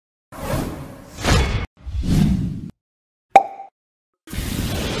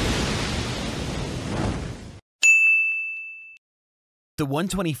The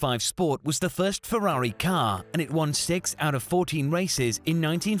 125 Sport was the first Ferrari car, and it won 6 out of 14 races in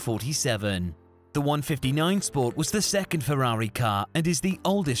 1947. The 159 Sport was the second Ferrari car and is the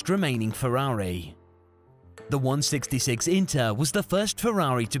oldest remaining Ferrari. The 166 Inter was the first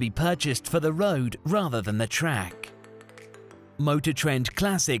Ferrari to be purchased for the road rather than the track. Motor Trend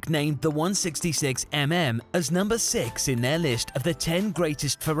Classic named the 166 as number 6 in their list of the 10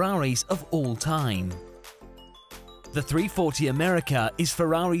 greatest Ferraris of all time. The 340 America is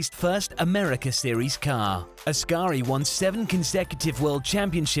Ferrari's first America Series car. Ascari won 7 consecutive World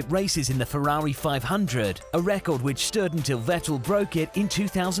Championship races in the Ferrari 500, a record which stood until Vettel broke it in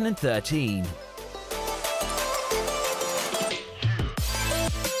 2013.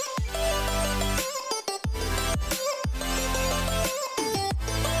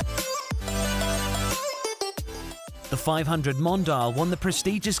 The 500 Mondial won the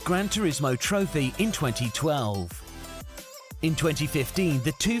prestigious Gran Turismo trophy in 2012. In 2015,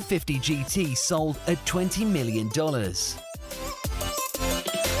 the 250 GT sold at $20 million.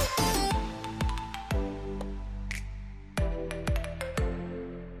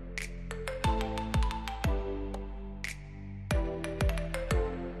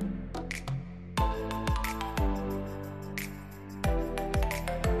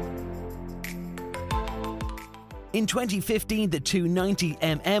 In 2015, the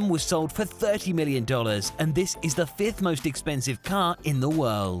 290 was sold for $30 million, and this is the 5th most expensive car in the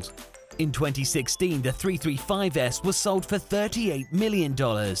world. In 2016, the 335S was sold for $38 million,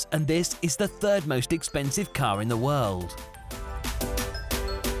 and this is the 3rd most expensive car in the world.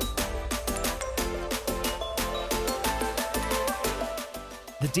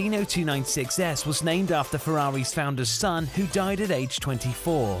 The Dino 296S was named after Ferrari's founder's son, who died at age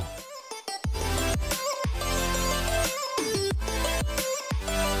 24.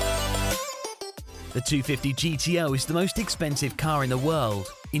 The 250 GTO is the most expensive car in the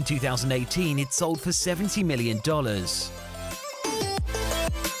world. In 2018, it sold for $70 million.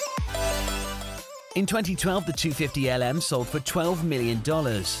 In 2012, the 250 LM sold for $12 million.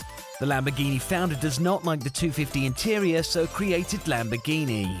 The Lamborghini founder does not like the 250 interior, so created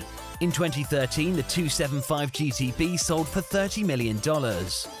Lamborghini. In 2013, the 275 GTB sold for $30 million.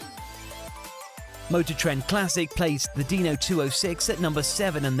 Motor Trend Classic placed the Dino 206 at number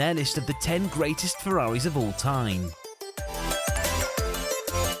 7 on their list of the 10 greatest Ferraris of all time.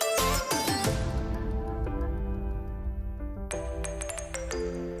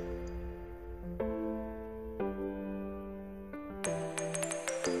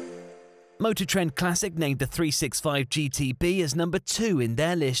 Motor Trend Classic named the 365 GTB as number 2 in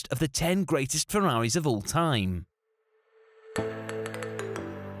their list of the 10 greatest Ferraris of all time.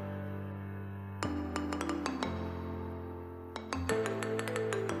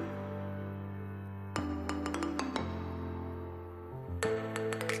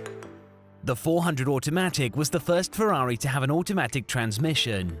 The 400 Automatic was the first Ferrari to have an automatic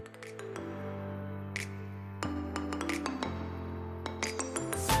transmission.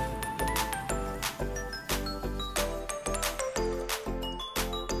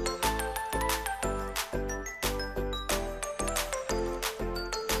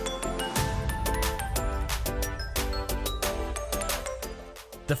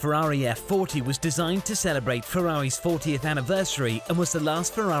 The Ferrari F40 was designed to celebrate Ferrari's 40th anniversary and was the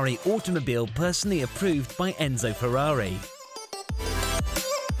last Ferrari automobile personally approved by Enzo Ferrari.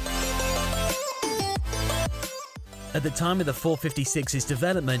 At the time of the 456's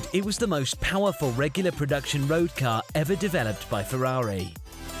development, it was the most powerful regular production road car ever developed by Ferrari.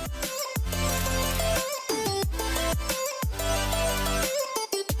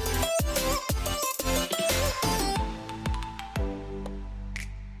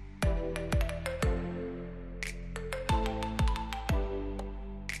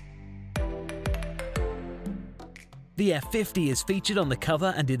 The F50 is featured on the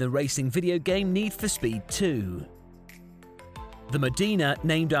cover and in the racing video game Need for Speed 2. The Modena,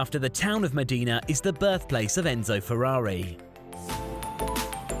 named after the town of Modena, is the birthplace of Enzo Ferrari.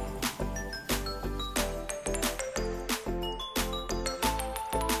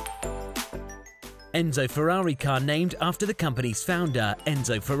 Enzo Ferrari car named after the company's founder,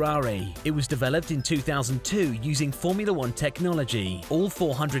 Enzo Ferrari. It was developed in 2002 using Formula One technology. All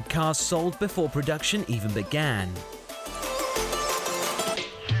 400 cars sold before production even began.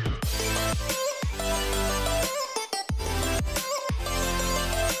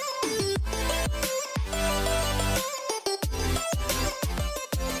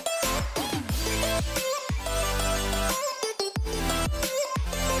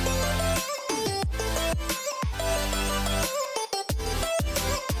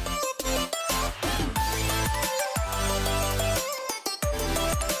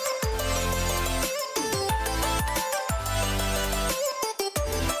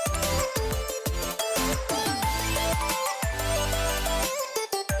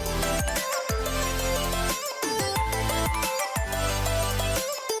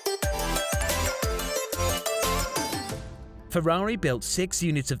 Ferrari built 6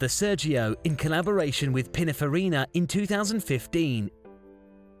 units of the Sergio in collaboration with Pininfarina in 2015.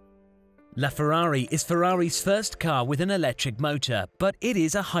 LaFerrari is Ferrari's first car with an electric motor, but it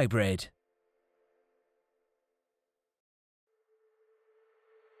is a hybrid.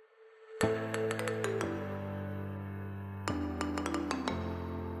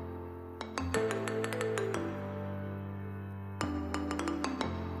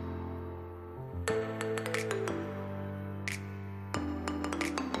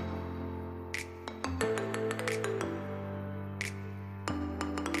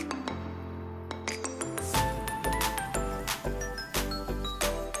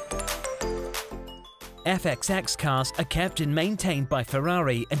 FXX cars are kept and maintained by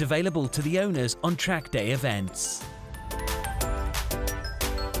Ferrari and available to the owners on track day events.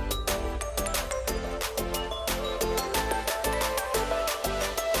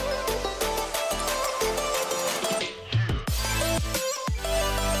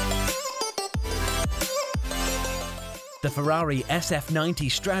 The Ferrari SF90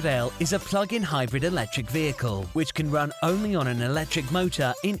 Stradale is a plug-in hybrid electric vehicle which can run only on an electric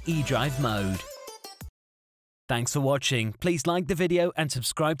motor in e-drive mode. Thanks for watching. Please like the video and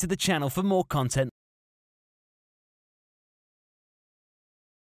subscribe to the channel for more content.